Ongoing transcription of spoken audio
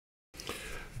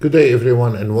Good day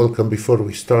everyone and welcome. Before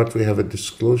we start, we have a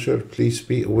disclosure. Please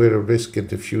be aware of risk in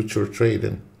the future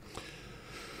trading.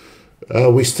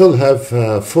 We still have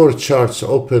 4 charts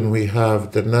open. We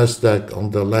have the Nasdaq on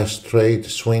the last trade,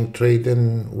 swing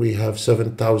trading. We have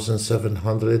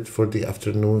 7,700 for the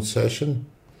afternoon session.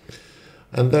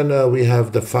 And then we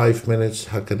have the 5 minutes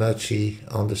Hakanachi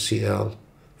on the CL,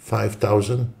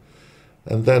 5,000.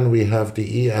 And then we have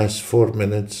the ES 4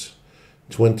 minutes,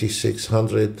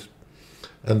 2,600.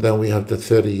 And then we have the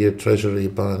 30-year Treasury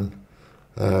bond,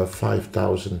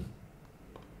 5,000.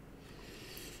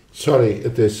 Sorry,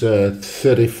 it is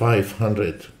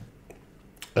 3,500.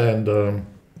 And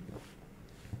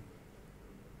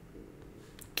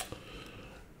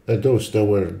those that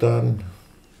were done.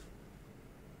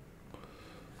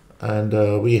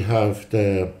 And we have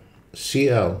the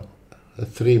CL,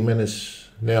 3 minutes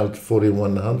nailed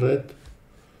 4,100.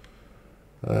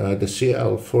 The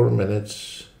CL 4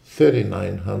 minutes,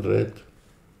 3,900.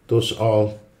 Those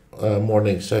all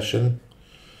morning session.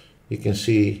 You can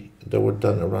see they were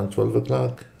done around 12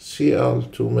 o'clock. CL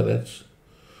 2 minutes,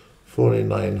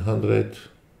 4,900.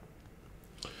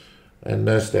 And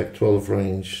Nasdaq 12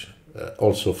 range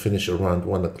also finished around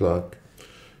 1 o'clock,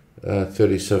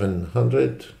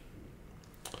 3,700.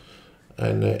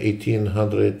 And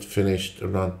 1,800 finished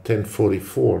around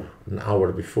 10:44, an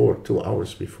hour before, 2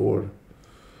 hours before.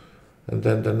 And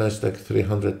then the Nasdaq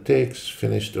 300 ticks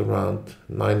finished around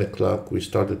 9 o'clock. We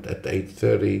started at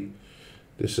 8:30.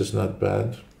 This is not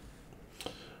bad.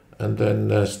 And then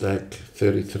Nasdaq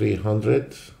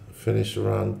 3,300 finished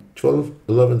around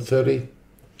 11:30.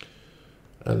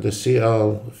 And the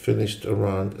CL finished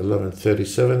around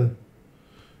 11:37,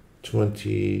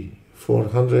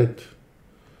 2,400.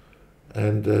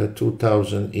 And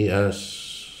 2,000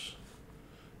 ES,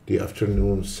 the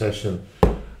afternoon session.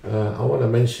 I want to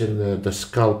mention the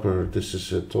scalper. This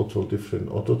is a total different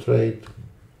auto trade.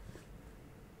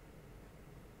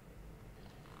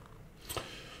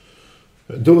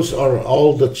 Those are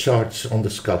all the charts on the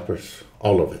scalpers,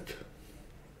 all of it.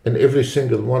 And every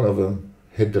single one of them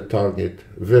hit the target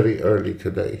very early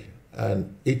today.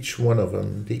 And each one of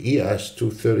them, the ES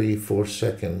 234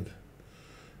 second,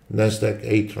 Nasdaq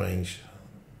 8 range,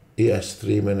 ES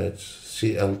 3 minutes,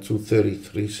 CL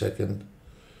 233 second,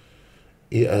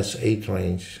 ES 8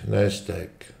 range,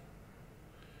 Nasdaq,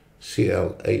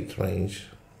 CL 8 range,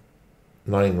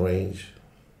 9 range,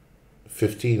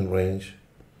 15 range,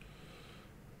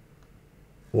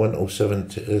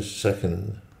 107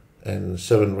 second, and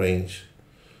 7 range.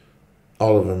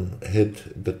 All of them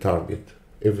hit the target.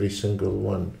 Every single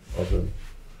one of them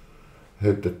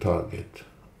hit the target.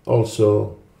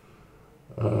 Also,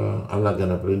 I'm not going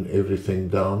to bring everything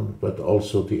down, but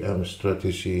also the M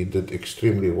strategy did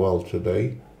extremely well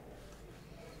today.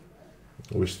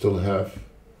 We still have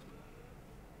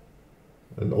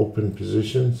an open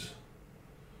positions.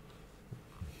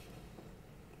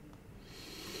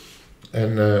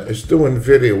 And it's doing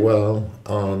very well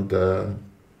on the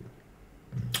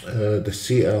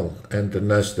CL and the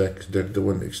Nasdaq. They're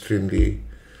doing extremely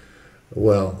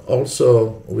well.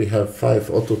 Also, we have 5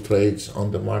 auto trades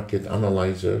on the market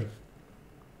analyzer.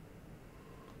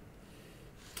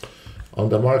 On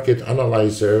the market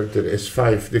analyzer, there is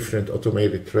 5 different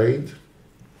automated trades.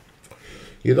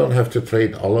 You don't have to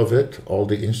trade all of it, all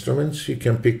the instruments. You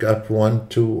can pick up 1,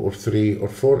 2, or 3, or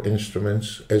 4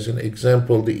 instruments. As an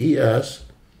example, the ES.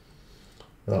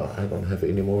 I don't have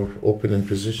any more open in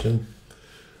position.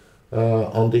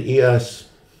 On the ES,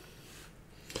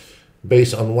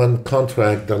 based on one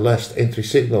contract, the last entry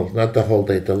signal, not the whole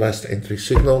day, the last entry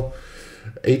signal,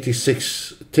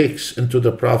 86 ticks into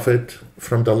the profit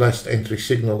from the last entry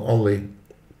signal only.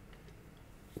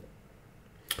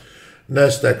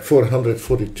 Nasdaq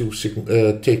 442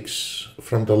 ticks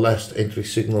from the last entry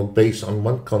signal based on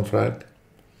one contract.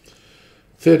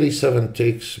 37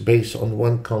 ticks based on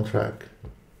one contract.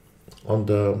 On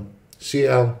the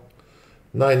CL,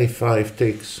 95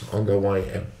 ticks on the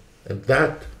YM. And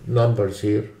that numbers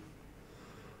here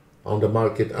on the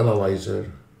market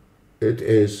analyzer, it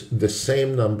is the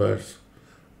same numbers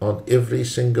on every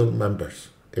single members.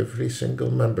 Every single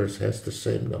members has the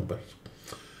same numbers.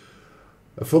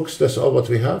 Folks, that's all what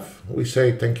we have. We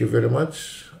say thank you very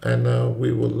much, and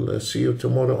we will see you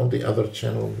tomorrow on the other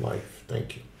channel live.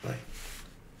 Thank you.